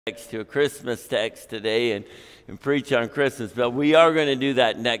To a Christmas text today and preach on Christmas, but we are going to do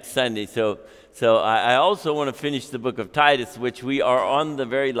that next Sunday. So I also want to finish the book of Titus, which we are on the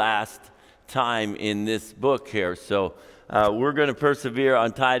very last time in this book here. So we're going to persevere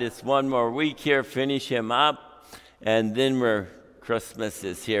on Titus one more week here, finish him up, and then Christmas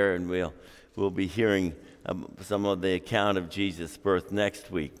is here, and we'll be hearing some of the account of Jesus' birth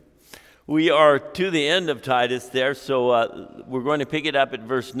next week. We are to the end of Titus there, so we're going to pick it up at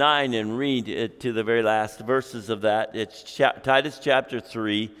verse 9 and read it to the very last verses of that. It's Titus chapter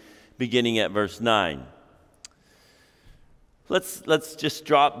 3, beginning at verse 9. Let's just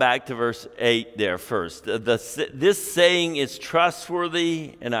drop back to verse 8 there first. This saying is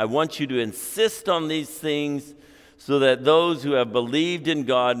trustworthy, and I want you to insist on these things so that those who have believed in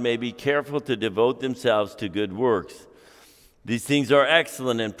God may be careful to devote themselves to good works. These things are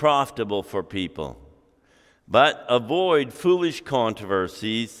excellent and profitable for people. But avoid foolish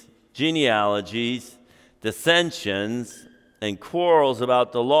controversies, genealogies, dissensions, and quarrels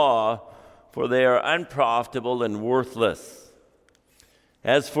about the law, for they are unprofitable and worthless.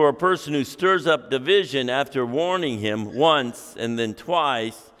 As for a person who stirs up division after warning him once and then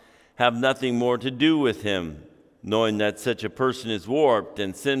twice, have nothing more to do with him, knowing that such a person is warped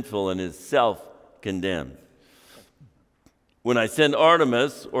and sinful and is self-condemned. When I send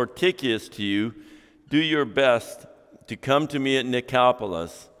Artemas or Tychicus to you, do your best to come to me at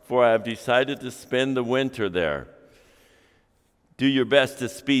Nicopolis, for I have decided to spend the winter there. Do your best to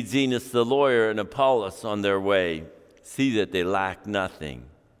speed Zenas the lawyer and Apollos on their way. See that they lack nothing.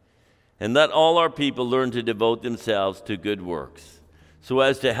 And let all our people learn to devote themselves to good works, so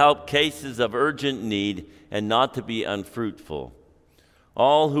as to help cases of urgent need and not to be unfruitful.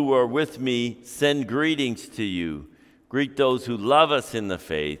 All who are with me send greetings to you. Greet those who love us in the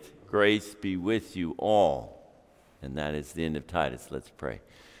faith. Grace be with you all. And that is the end of Titus. Let's pray.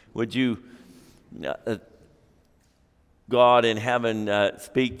 Would you, God in heaven,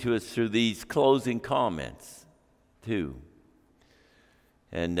 speak to us through these closing comments, too.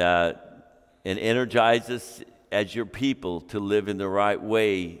 And energize us as your people to live in the right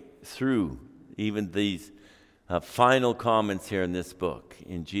way through even these final comments here in this book.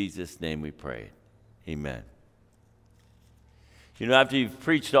 In Jesus' name we pray. Amen. You know, after you've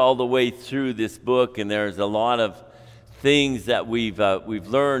preached all the way through this book, and there's a lot of things that we've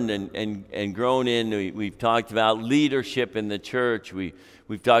learned and grown in. We've talked about leadership in the church. We've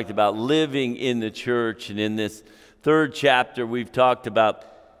talked about living in the church. And in this third chapter, we've talked about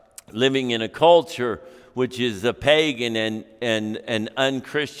living in a culture which is a pagan and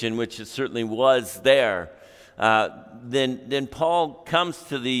unchristian, which it certainly was there. Then Paul comes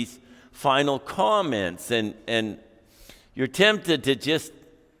to these final comments, and you're tempted to just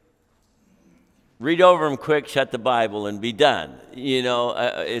read over them quick, shut the Bible, and be done. You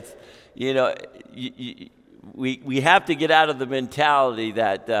know, we have to get out of the mentality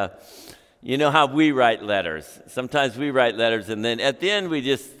that, you know how we write letters. Sometimes we write letters, and then at the end we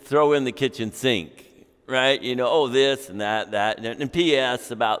just throw in the kitchen sink, right? You know, oh, this and that, and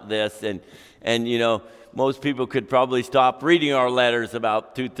P.S. about this, and you know, most people could probably stop reading our letters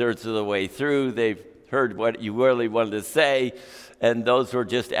about 2/3 of the way through. They've heard what you really wanted to say, and those were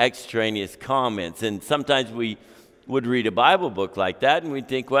just extraneous comments. And sometimes we would read a Bible book like that, and we'd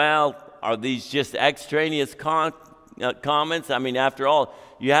think, well, are these just extraneous comments? I mean, after all,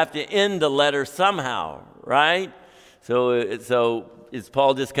 you have to end the letter somehow, right? So is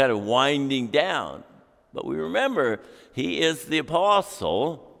Paul just kind of winding down? But we remember, he is the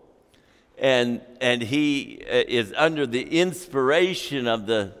apostle, and he is under the inspiration of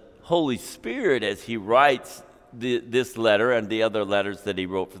the Holy Spirit as he writes this letter and the other letters that he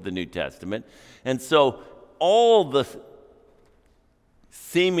wrote for the New Testament. And so all the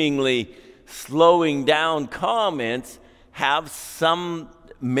seemingly slowing down comments have some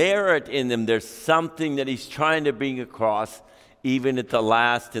merit in them. There's something that he's trying to bring across even in the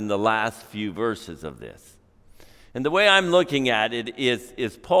last few verses of this. And the way I'm looking at it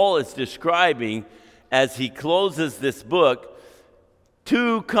is Paul is describing, as he closes this book,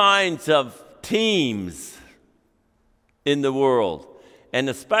 two kinds of teams in the world, and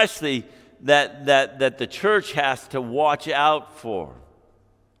especially that the church has to watch out for.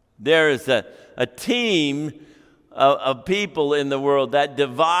 There is a team of people in the world that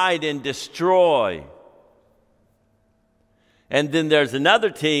divide and destroy. And then there's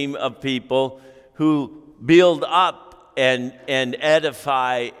another team of people who build up and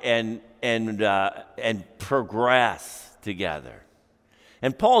edify and progress together.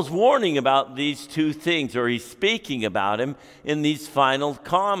 And Paul's warning about these two things, or he's speaking about them in these final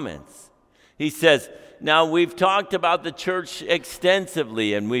comments. He says, now we've talked about the church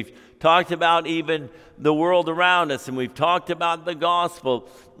extensively, and we've talked about even the world around us, and we've talked about the gospel.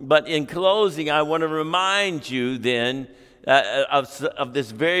 But in closing, I want to remind you then of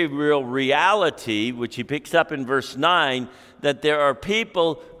this very real reality, which he picks up in verse 9, that there are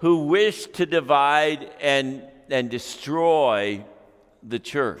people who wish to divide and destroy the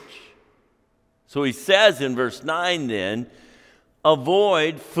church. So he says in verse 9 then,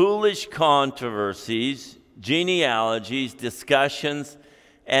 avoid foolish controversies, genealogies, discussions,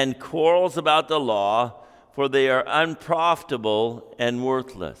 and quarrels about the law, for they are unprofitable and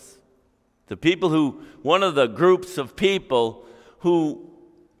worthless. The people who, one of the groups of people who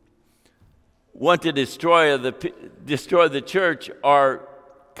want to destroy the church are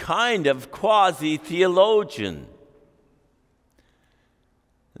kind of quasi-theologian.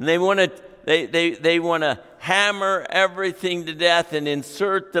 And they want to hammer everything to death and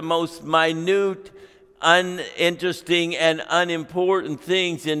insert the most minute, uninteresting, and unimportant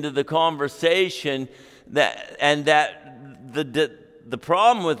things into the conversation. The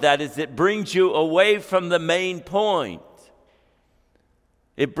problem with that is it brings you away from the main point.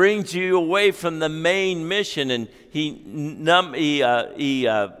 It brings you away from the main mission, and he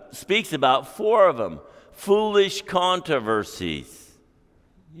speaks about 4 of them. Foolish controversies.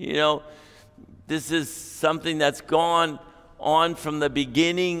 You know, this is something that's gone on from the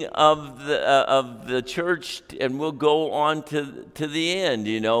beginning of the church, and will go on to the end.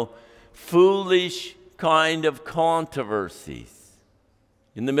 You know, foolish kind of controversies.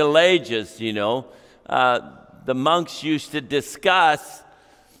 In the Middle Ages, you know, the monks used to discuss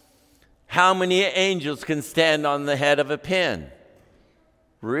how many angels can stand on the head of a pin.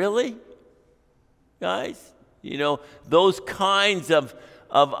 Really? Guys? You know, those kinds of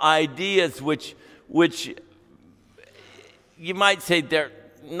ideas which you might say they're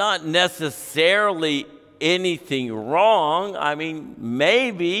not necessarily anything wrong. I mean,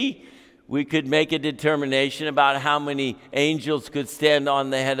 maybe we could make a determination about how many angels could stand on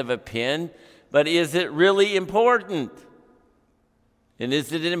the head of a pin, but is it really important? And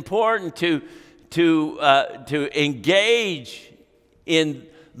is it important to engage in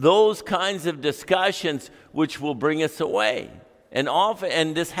those kinds of discussions which will bring us away? And often,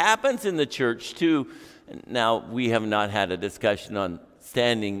 and this happens in the church too. Now, we have not had a discussion on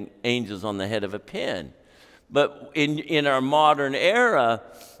standing angels on the head of a pin, but in our modern era,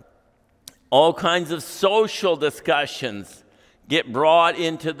 all kinds of social discussions get brought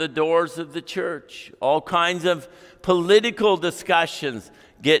into the doors of the church. All kinds of political discussions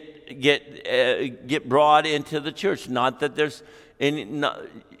get brought into the church. Not that there's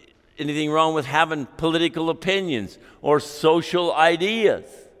anything wrong with having political opinions or social ideas.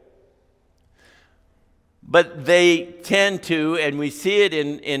 But they tend to, and we see it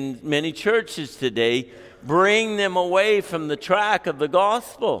in many churches today, bring them away from the track of the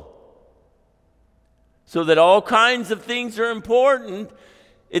gospel. So that all kinds of things are important,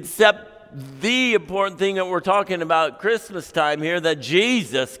 except the important thing that we're talking about Christmas time here, that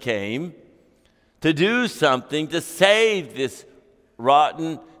Jesus came to do something to save this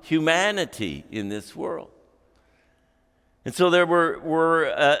rotten humanity in this world. And so there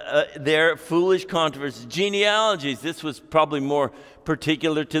were foolish controversies. Genealogies, this was probably more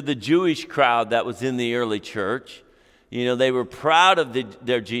particular to the Jewish crowd that was in the early church. You know, they were proud of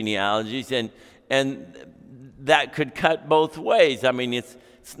their genealogies, and that could cut both ways. I mean, it's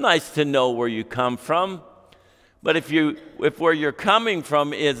nice to know where you come from, but if where you're coming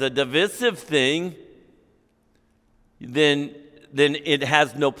from is a divisive thing, then it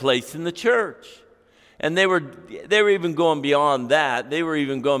has no place in the church. And they were even going beyond that. They were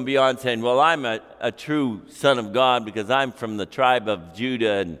even going beyond saying, well, I'm a true son of God because I'm from the tribe of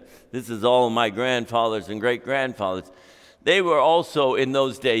Judah, and this is all of my grandfathers and great-grandfathers. They were also, in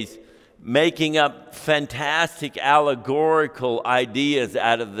those days, making up fantastic allegorical ideas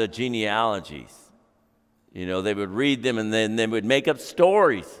out of the genealogies. You know, they would read them, and then they would make up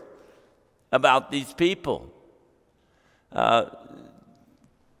stories about these people.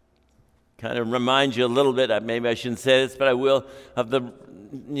 Kind of reminds you a little bit, maybe I shouldn't say this, but I will, of a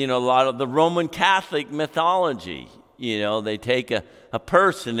lot of the Roman Catholic mythology. You know, they take a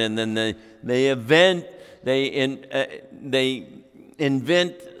person, and then they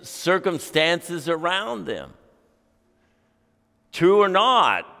invent circumstances around them. True or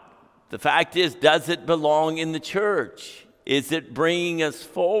not, the fact is, does it belong in the church? Is it bringing us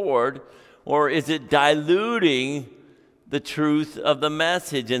forward, or is it diluting the truth of the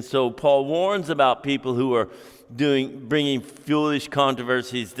message? And so Paul warns about people who are bringing foolish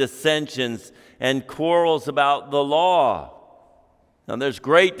controversies, dissensions, and quarrels about the law. Now, there's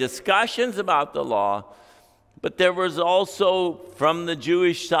great discussions about the law, But there was also, from the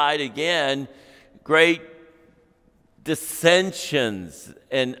Jewish side again, great dissensions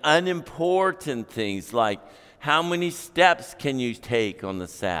and unimportant things like how many steps can you take on the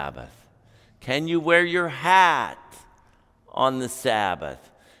Sabbath? Can you wear your hat on the Sabbath?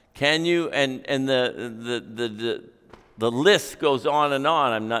 Can you, and the list goes on and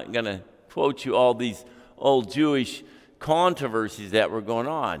on. I'm not going to quote you all these old Jewish controversies that were going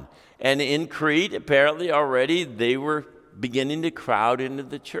on. And in Crete, apparently already, they were beginning to crowd into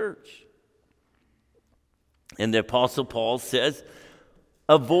the church. And the Apostle Paul says,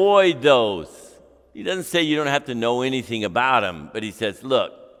 avoid those. He doesn't say you don't have to know anything about them, but he says,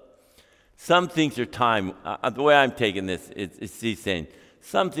 look, some things are time. The way I'm taking this, it's he's saying,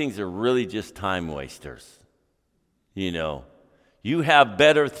 some things are really just time wasters. You know, you have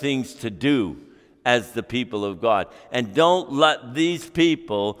better things to do as the people of God. And don't let these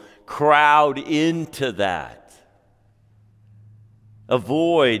people crowd into that.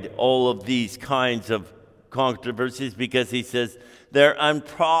 Avoid all of these kinds of controversies because he says they're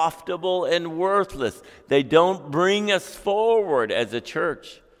unprofitable and worthless. They don't bring us forward as a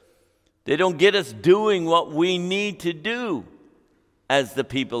church. They don't get us doing what we need to do as the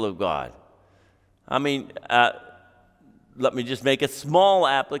people of God. I mean, let me just make a small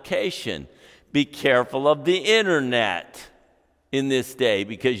application. Be careful of the internet in this day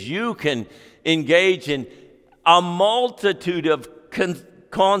because you can engage in a multitude of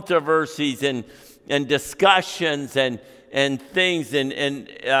controversies and discussions and things and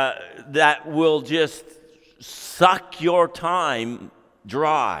that will just suck your time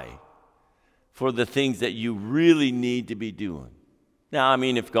dry for the things that you really need to be doing. Now, I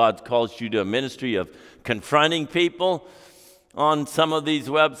mean, if God calls you to a ministry of confronting people on some of these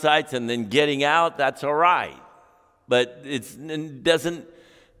websites and then getting out, that's all right. But it doesn't,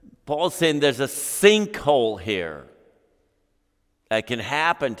 Paul's saying there's a sinkhole here that can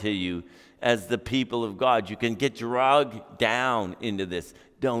happen to you as the people of God. You can get dragged down into this.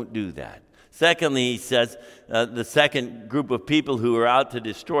 Don't do that. Secondly, he says, the second group of people who are out to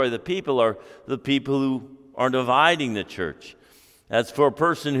destroy the people are the people who are dividing the church. As for a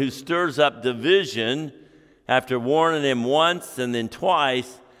person who stirs up division, after warning him once and then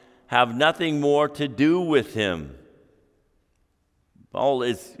twice, have nothing more to do with him. Paul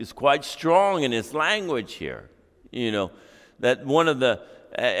is quite strong in his language here. You know, that one of the,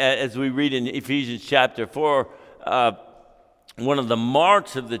 as we read in Ephesians chapter 4, one of the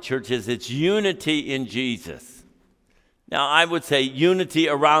marks of the church is its unity in Jesus. Now, I would say unity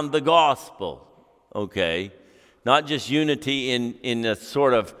around the gospel, okay? Not just unity in a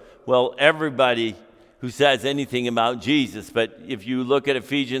sort of, well, everybody who says anything about Jesus. But if you look at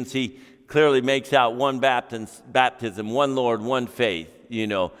Ephesians, he clearly makes out one baptism, one Lord, one faith, you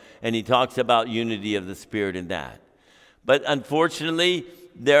know. And he talks about unity of the Spirit in that. But unfortunately,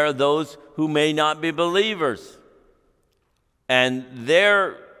 there are those who may not be believers. And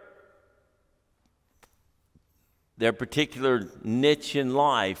their particular niche in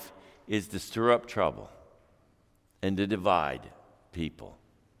life is to stir up trouble and to divide people.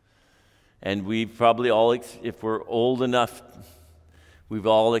 And we've probably all, if we're old enough, we've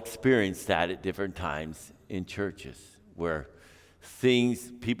all experienced that at different times in churches where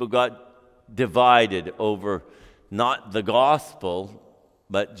people got divided over not the gospel,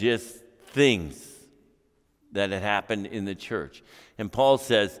 but just things that had happened in the church. And Paul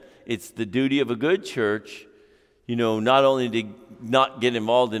says it's the duty of a good church, you know, not only to not get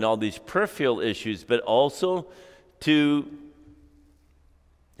involved in all these peripheral issues, but also to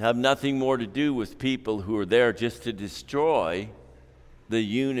have nothing more to do with people who are there just to destroy the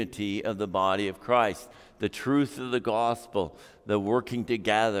unity of the body of Christ, the truth of the gospel, the working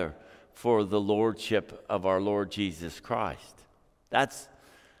together for the lordship of our Lord Jesus Christ. That's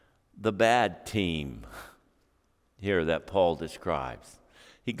the bad team here that Paul describes.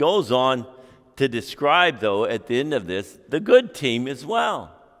 He goes on to describe, though, at the end of this, the good team as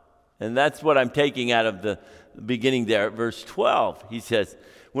well. And that's what I'm taking out of the beginning there at verse 12. He says,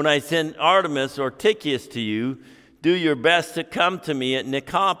 when I send Artemas or Tychicus to you, do your best to come to me at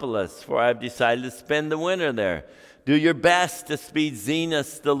Nicopolis, for I have decided to spend the winter there. Do your best to speed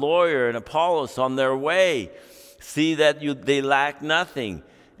Zenas the lawyer and Apollos on their way. See that they lack nothing.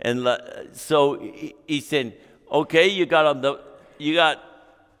 And so he said, okay, you got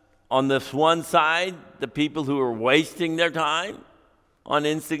on this one side the people who are wasting their time on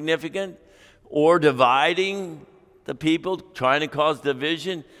insignificant or dividing the people, trying to cause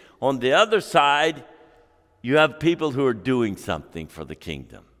division. On the other side, you have people who are doing something for the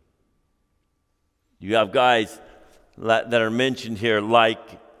kingdom. You have guys that are mentioned here like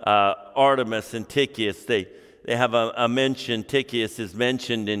Artemas and Tychicus. have a mention. Titus is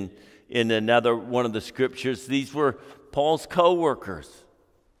mentioned in another one of the scriptures. These were Paul's co-workers.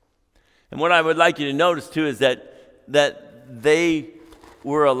 And what I would like you to notice too is that they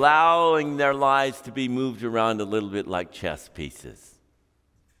were allowing their lives to be moved around a little bit like chess pieces.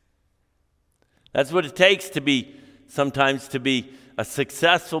 That's what it takes sometimes to be a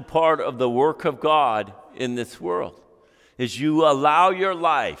successful part of the work of God in this world, is you allow your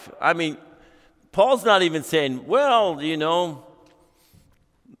life. I mean, Paul's not even saying, well, I'm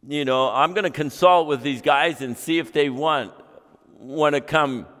going to consult with these guys and see if they want to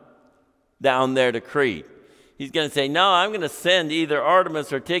come down there to Crete. He's going to say, no, I'm going to send either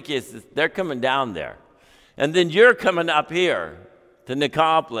Artemis or Tychicus. They're coming down there. And then you're coming up here to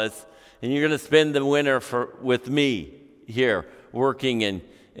Nicopolis, and you're going to spend the winter with me here, working and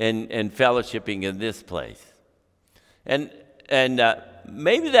fellowshipping in this place. And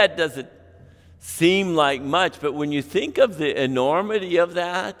maybe that doesn't seem like much, but when you think of the enormity of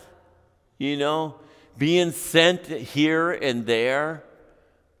that, being sent here and there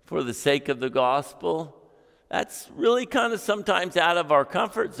for the sake of the gospel, that's really kind of sometimes out of our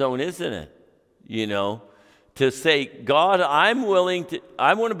comfort zone, isn't it? To say, God, I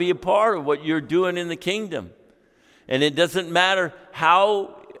want to be a part of what you're doing in the kingdom. And it doesn't matter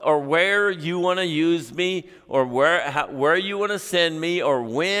how or where you want to use me, or where you want to send me, or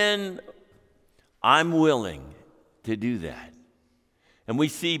when, I'm willing to do that. And we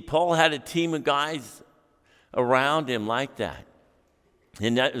see Paul had a team of guys around him like that.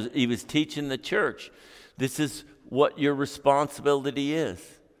 And he was teaching the church. This is what your responsibility is.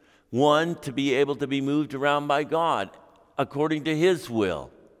 One, to be able to be moved around by God according to his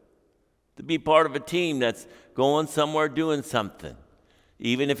will. To be part of a team that's going somewhere doing something,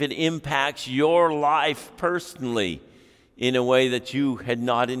 even if it impacts your life personally in a way that you had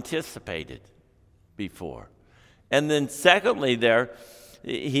not anticipated before. And then secondly there,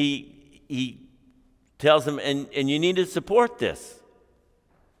 he tells them, and you need to support this.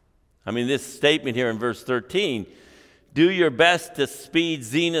 I mean, this statement here in verse 13, do your best to speed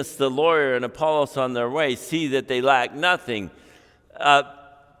Zenas the lawyer and Apollos on their way. See that they lack nothing.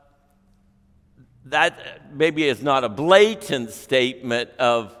 That maybe is not a blatant statement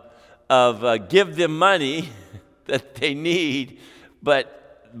of give them money that they need,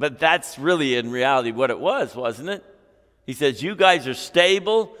 but that's really in reality what it was, wasn't it? He says, you guys are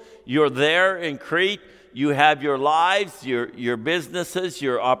stable. You're there in Crete. You have your lives, your businesses,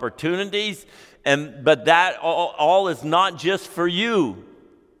 your opportunities, but that all is not just for you.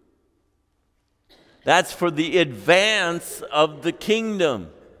 That's for the advance of the kingdom.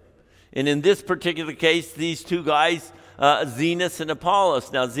 And in this particular case, these two guys, Zenas and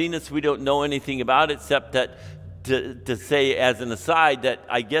Apollos. Now, Zenas, we don't know anything about except that to say as an aside that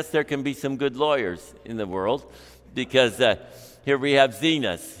I guess there can be some good lawyers in the world, because here we have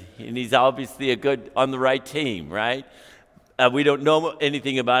Zenas, and he's obviously on the right team, right? We don't know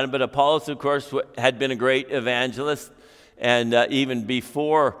anything about him, but Apollos, of course, had been a great evangelist, and even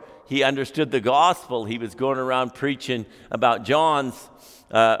before he understood the gospel, he was going around preaching about John's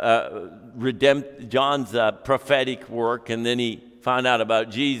prophetic work, and then he found out about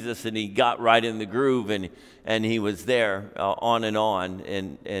Jesus, and he got right in the groove, and he was there on,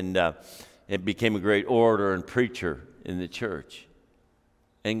 and it became a great orator and preacher in the church.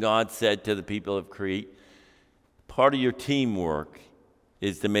 And God said to the people of Crete, part of your teamwork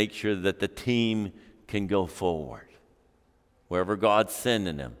is to make sure that the team can go forward wherever God's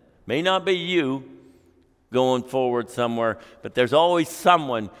sending them. May not be you going forward somewhere, but there's always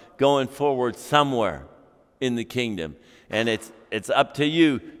someone going forward somewhere in the kingdom. And it's up to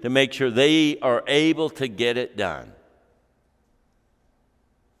you to make sure they are able to get it done.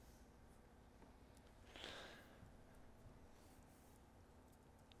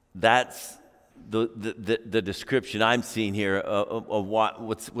 That's the description I'm seeing here of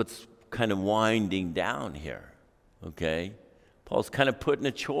what's kind of winding down here, okay? Paul's kind of putting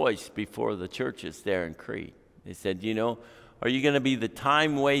a choice before the churches there in Crete. They said, are you going to be the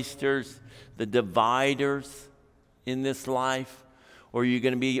time wasters, the dividers in this life? Or are you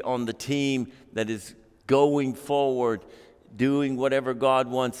going to be on the team that is going forward, doing whatever God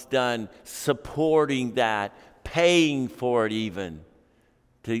wants done, supporting that, paying for it even,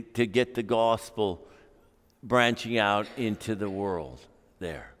 to get the gospel branching out into the world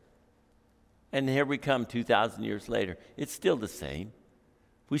there? And here we come 2,000 years later. It's still the same.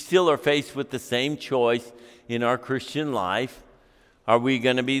 We still are faced with the same choice in our Christian life. Are we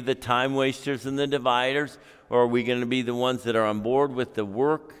going to be the time wasters and the dividers? Or are we going to be the ones that are on board with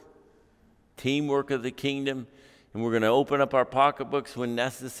the teamwork of the kingdom? And we're going to open up our pocketbooks when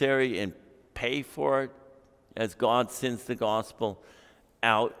necessary and pay for it as God sends the gospel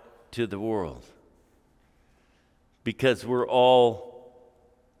out to the world. Because we're all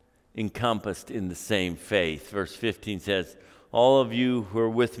encompassed in the same faith. Verse 15 says, all of you who are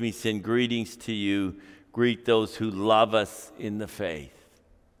with me send greetings to you. Greet those who love us in the faith.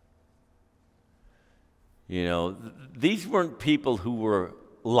 You know, these weren't people who were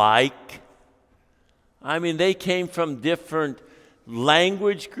like. I mean, they came from different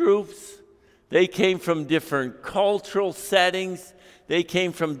language groups. They came from different cultural settings. They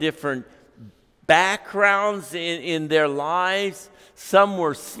came from different backgrounds in their lives. Some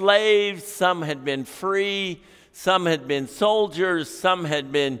were slaves. Some had been free. Some had been soldiers. Some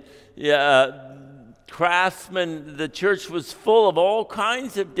had been craftsmen. The church was full of all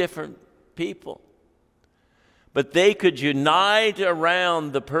kinds of different people. But they could unite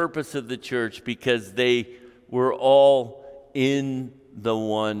around the purpose of the church because they were all in the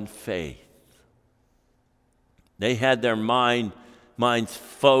one faith. They had their minds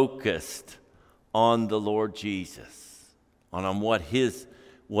focused on the Lord Jesus, on what his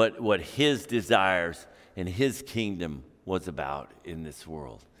desires and his kingdom was about in this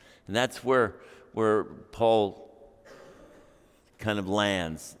world. And that's where Paul kind of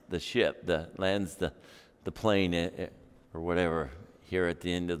lands the ship, lands the plane or whatever here at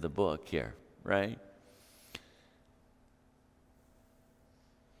the end of the book here, right?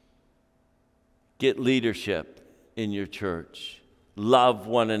 Get leadership in your church. Love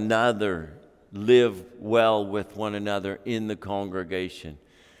one another. Live well with one another in the congregation.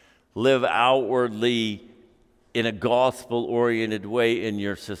 Live outwardly in a gospel-oriented way in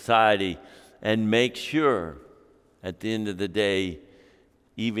your society, and make sure at the end of the day,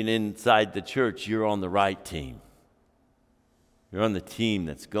 even inside the church, you're on the right team. You're on the team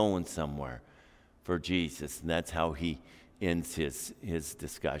that's going somewhere for Jesus. And that's how he ends his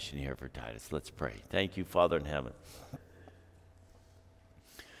discussion here for Titus. Let's pray. Thank you, Father in heaven,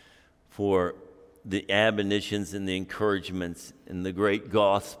 for the admonitions and the encouragements and the great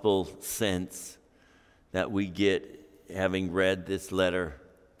gospel sense that we get having read this letter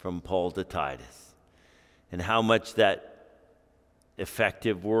from Paul to Titus, and how much that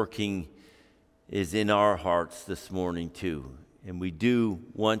effective working is in our hearts this morning too. And we do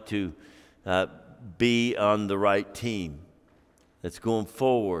want to be on the right team that's going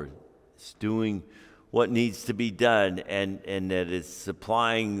forward. It's doing what needs to be done, and that is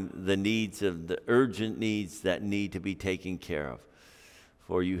supplying the needs of the urgent needs that need to be taken care of.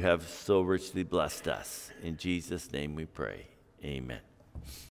 For you have so richly blessed us. In Jesus' name we pray. Amen.